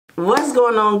What's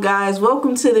going on, guys?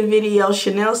 Welcome to the video.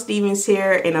 Chanel Stevens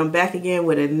here, and I'm back again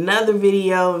with another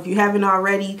video. If you haven't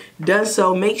already done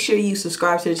so, make sure you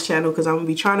subscribe to this channel because I'm going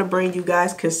to be trying to bring you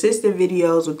guys consistent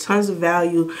videos with tons of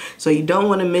value, so you don't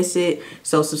want to miss it.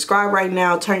 So subscribe right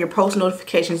now, turn your post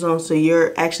notifications on so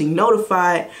you're actually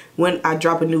notified when I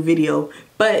drop a new video.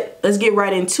 But let's get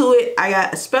right into it. I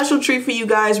got a special treat for you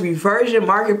guys, Reversion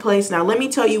Marketplace. Now let me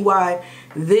tell you why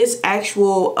this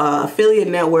actual affiliate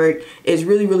network is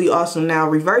really awesome. Now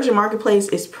Reversion Marketplace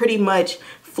is pretty much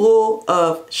full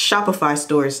of Shopify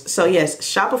stores. So yes,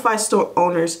 Shopify store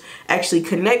owners actually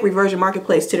connect Reversion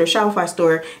Marketplace to their Shopify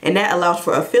store, and that allows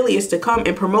for affiliates to come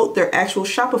and promote their actual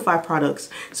Shopify products.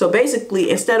 So basically,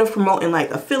 instead of promoting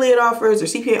like affiliate offers or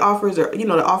CPA offers, or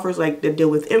the offers like that deal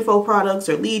with info products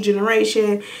or lead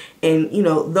generation and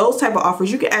those type of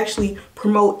offers, you can actually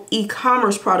promote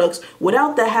e-commerce products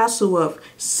without the hassle of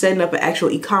setting up an actual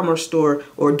e-commerce store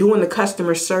or doing the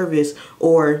customer service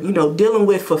or dealing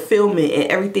with fulfillment and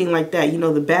everything like that,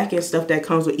 the back end stuff that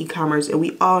comes with e-commerce. And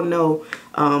we all know,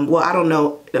 well, I don't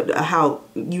know how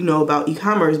you know about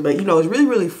e-commerce, but it's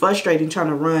really frustrating trying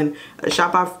to run a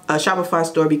Shopify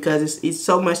store because it's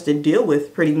so much to deal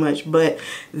with pretty much. But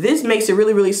this makes it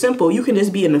really simple. You can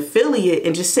just be an affiliate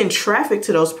and just send traffic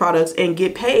to those products and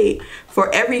get paid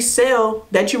for every sale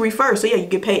that you refer. So yeah, you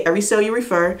get paid every sale you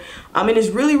refer. And it's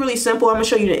really simple. I'm gonna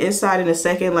show you the inside in a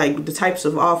second, like the types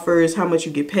of offers, how much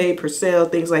you get paid per sale,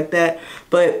 things like that.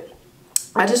 But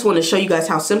I just want to show you guys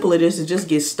how simple it is to just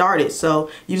get started. So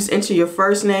you just enter your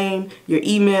first name, your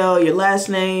email, your last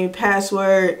name,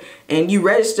 password, and you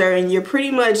register, and you're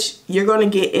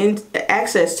going to get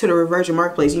access to the Reversion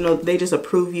Marketplace. They just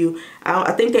approve you.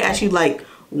 I think they ask you like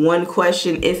one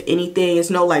question, if anything. It's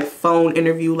no like phone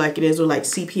interview like it is with like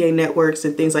CPA networks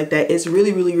and things like that. It's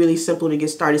really simple to get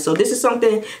started. So this is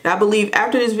something that I believe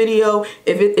after this video,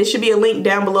 if it should be a link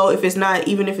down below. If it's not,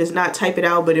 even if it's not, type it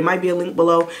out, but it might be a link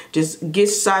below. Just get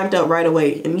signed up right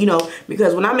away. And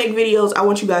because when I make videos, I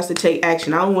want you guys to take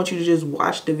action. I don't want you to just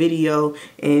watch the video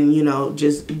and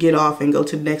just get off and go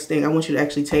to the next thing. I want you to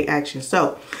actually take action.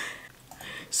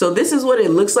 So this is what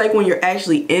it looks like when you're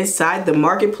actually inside the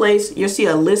marketplace. You'll see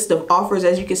a list of offers.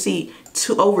 As you can see,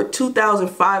 over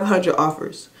 2,500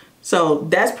 offers. So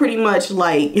that's pretty much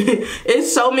like,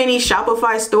 it's so many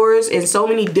Shopify stores and so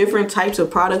many different types of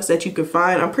products that you can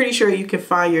find. I'm pretty sure you can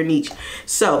find your niche.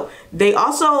 So they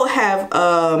also have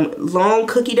long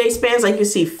cookie day spans. Like you can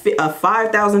see a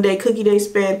 5,000 day cookie day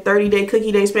span, 30-day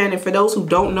cookie day span. And for those who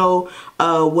don't know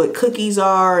what cookies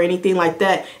are or anything like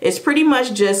that, it's pretty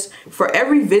much just for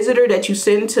every visitor that you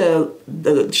send to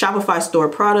the Shopify store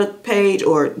product page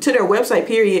or to their website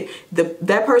period,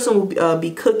 that person will be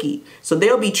cookied. So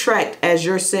they'll be tracked as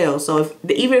your sale. So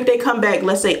even if they come back,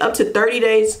 let's say up to 30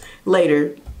 days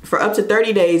later, for up to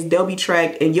 30 days, they'll be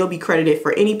tracked and you'll be credited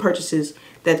for any purchases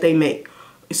that they make.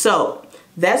 So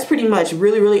that's pretty much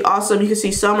really awesome. You can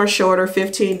see some are shorter,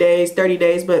 15 days, 30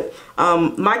 days. But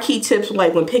my key tips,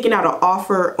 like when picking out an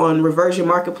offer on Reversion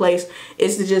Marketplace,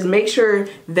 is to just make sure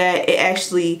that it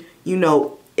actually,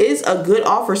 is a good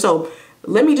offer. So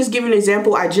let me just give you an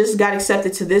example. I just got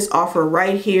accepted to this offer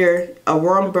right here,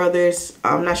 Warren Brothers.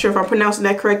 I'm not sure if I'm pronouncing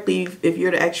that correctly. If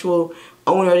you're the actual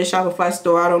owner of the Shopify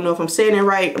store, I don't know if I'm saying it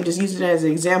right. I'm just using it as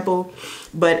an example.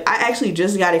 But I actually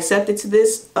just got accepted to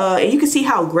this. And you can see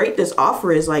how great this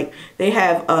offer is. Like they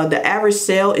have the average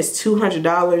sale is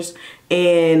 $200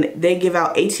 and they give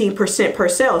out 18% per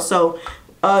sale. So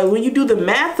when you do the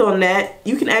math on that,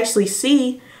 you can actually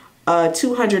see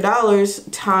 $200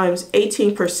 times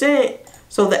 18%.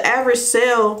 So the average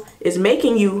sale is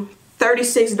making you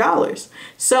 $36.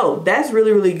 So that's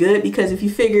really good, because if you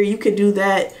figure you could do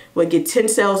that, get 10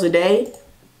 sales a day,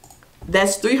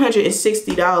 that's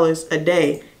 $360 a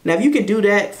day. Now if you could do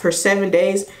that for 7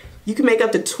 days, you can make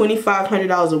up to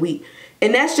 $2,500 a week.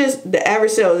 And that's just the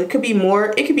average sale. It could be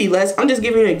more, it could be less. I'm just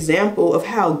giving you an example of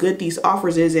how good these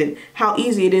offers is and how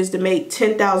easy it is to make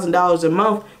 $10,000 a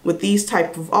month with these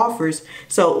type of offers.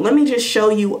 So let me just show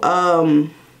you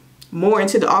more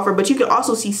into the offer. But you can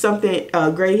also see something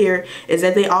great here is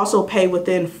that they also pay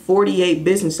within 48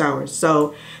 business hours.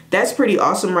 So that's pretty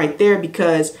awesome right there,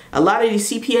 because a lot of these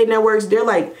CPA networks, they're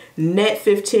like net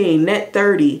 15, net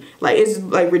 30. Like it's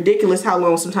like ridiculous how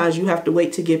long sometimes you have to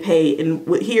wait to get paid. And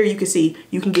here you can see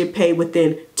you can get paid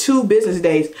within 2 business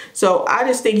days. So I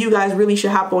just think you guys really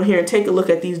should hop on here and take a look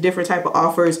at these different type of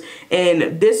offers.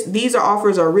 And these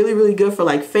offers are really good for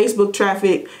like Facebook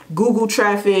traffic, Google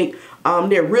traffic.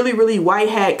 They're really white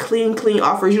hat, clean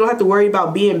offers. You don't have to worry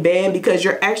about being banned because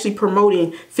you're actually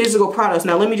promoting physical products.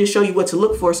 Now let me just show you what to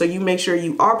look for so you make sure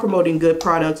you are promoting good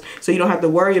products, so you don't have to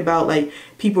worry about like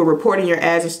people reporting your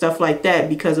ads and stuff like that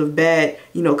because of bad,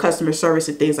 you know, customer service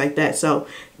and things like that. So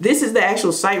this is the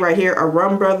actual site right here,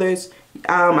 Arum Brothers.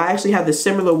 I actually have the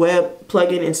similar web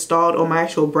plugin installed on my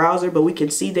actual browser, but we can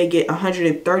see they get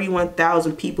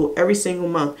 131,000 people every single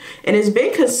month. And it's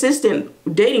been consistent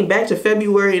dating back to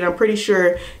February, and I'm pretty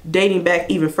sure dating back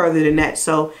even further than that.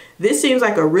 So this seems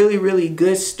like a really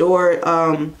good store.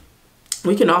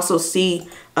 We can also see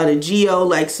the geo,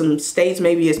 like some states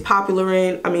maybe is popular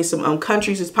in, I mean some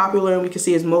countries is popular in. We can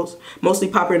see it's mostly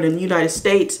popular in the United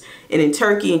States and in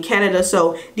Turkey and Canada.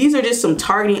 So these are just some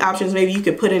targeting options maybe you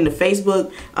could put into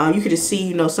Facebook. You could just see,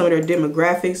 you know, some of their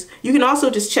demographics. You can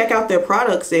also just check out their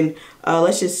products and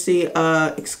let's just see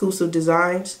exclusive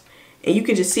designs. And you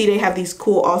can just see they have these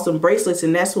cool awesome bracelets,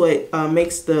 and that's what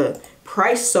makes the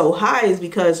price so high, is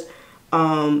because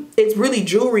it's really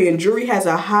jewelry, and jewelry has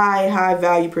a high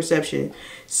value perception.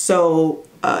 So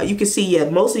you can see, yeah,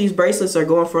 most of these bracelets are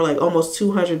going for like almost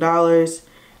 $200.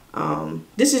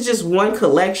 This is just one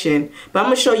collection, but I'm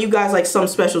gonna show you guys like some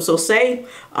special. So say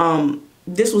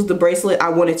this was the bracelet I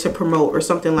wanted to promote or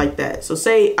something like that. So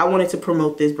say I wanted to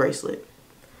promote this bracelet.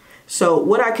 So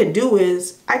what I could do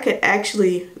is I could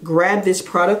actually grab this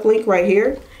product link right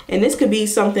here, and this could be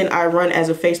something I run as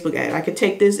a Facebook ad. I could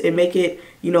take this and make it,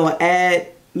 you know, an ad,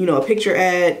 you know, a picture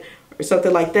ad or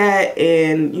something like that,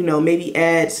 and, you know, maybe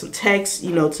add some text,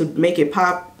 you know, to make it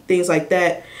pop, things like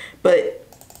that. But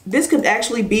this could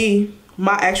actually be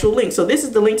my actual link. So this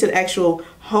is the link to the actual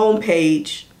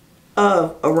homepage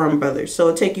of Arum Brothers. So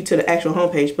it'll take you to the actual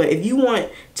homepage. But if you want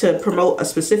to promote a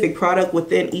specific product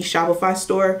within each Shopify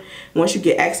store, once you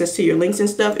get access to your links and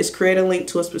stuff, it's create a link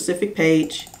to a specific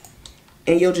page,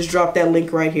 and you'll just drop that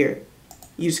link right here.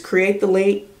 You just create the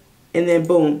link, and then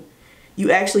boom,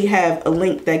 you actually have a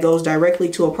link that goes directly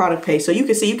to a product page. So you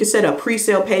can see, you can set up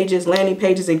pre-sale pages, landing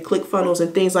pages, and ClickFunnels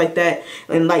and things like that.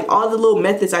 And like all the little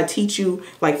methods I teach you,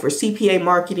 like for CPA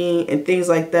marketing and things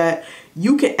like that,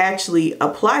 you can actually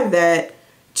apply that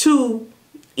to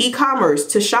e-commerce,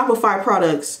 to Shopify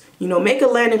products. You know, make a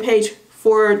landing page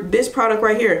for this product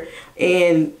right here.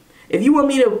 And if you want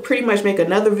me to pretty much make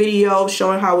another video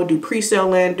showing how I would do pre-sale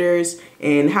landers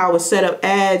and how I would set up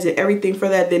ads and everything for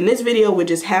that, then this video would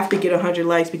just have to get 100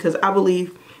 likes, because I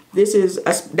believe this is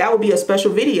that would be a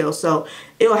special video. So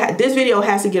this video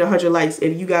has to get 100 likes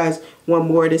if you guys want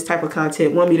more of this type of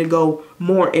content, want me to go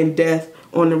more in depth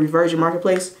on the reversion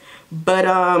marketplace. But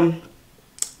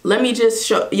let me just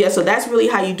show, yeah, so that's really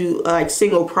how you do like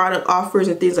single product offers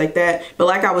and things like that. But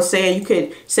like I was saying, you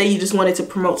could say you just wanted to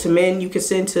promote to men, you could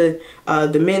send to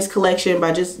the men's collection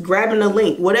by just grabbing a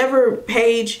link. Whatever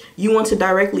page you want to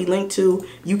directly link to,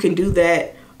 you can do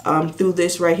that through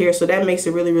this right here. So that makes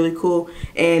it really cool.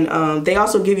 And they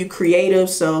also give you creative.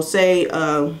 So say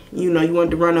you know, you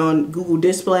wanted to run on Google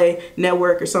Display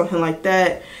Network or something like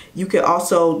that, you could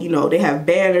also, you know, they have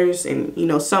banners and, you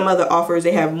know, some other offers,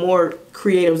 they have more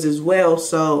creatives as well.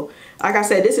 So like I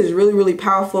said, this is really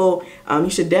powerful. You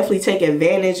should definitely take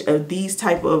advantage of these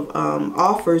type of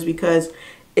offers, because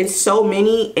it's so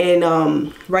many.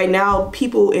 And right now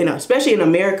people especially in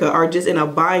America are just in a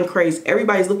buying craze.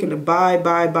 Everybody's looking to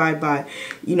buy.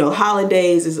 You know,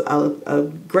 holidays is a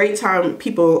great time.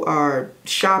 People are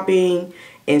shopping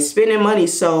and spending money.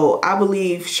 So I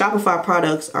believe Shopify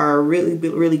products are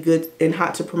really good and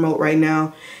hot to promote right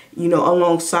now, you know,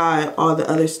 alongside all the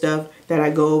other stuff that I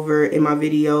go over in my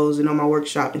videos and on my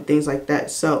workshop and things like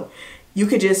that. So you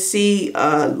could just see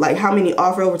like how many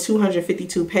offer, over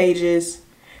 252 pages.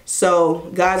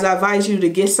 So guys, I advise you to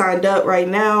get signed up right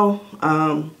now.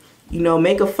 You know,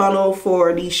 make a funnel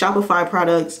for these Shopify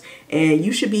products, and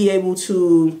you should be able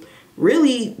to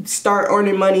really start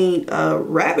earning money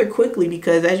rather quickly,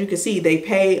 because as you can see, they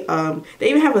pay, they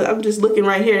even have I'm just looking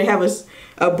right here, they have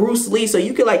a Bruce Lee, so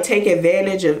you can like take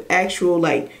advantage of actual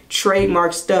like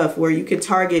trademark stuff where you can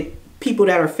target people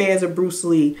that are fans of Bruce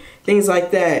Lee, things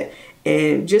like that,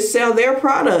 and just sell their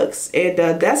products. And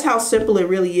that's how simple it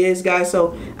really is, guys.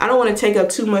 So I don't want to take up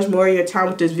too much more of your time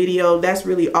with this video. That's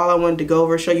really all I wanted to go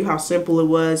over, show you how simple it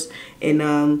was,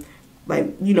 and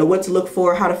like, you know, what to look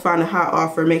for, how to find a hot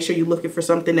offer. Make sure you're looking for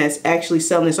something that's actually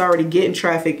selling, it's already getting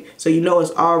traffic, so you know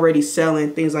it's already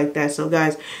selling, things like that. So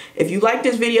guys, if you like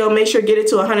this video, make sure to get it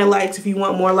to 100 likes if you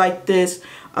want more like this.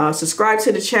 Subscribe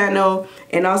to the channel,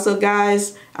 and also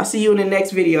guys, I'll see you in the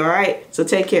next video. All right, so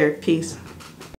take care. Peace.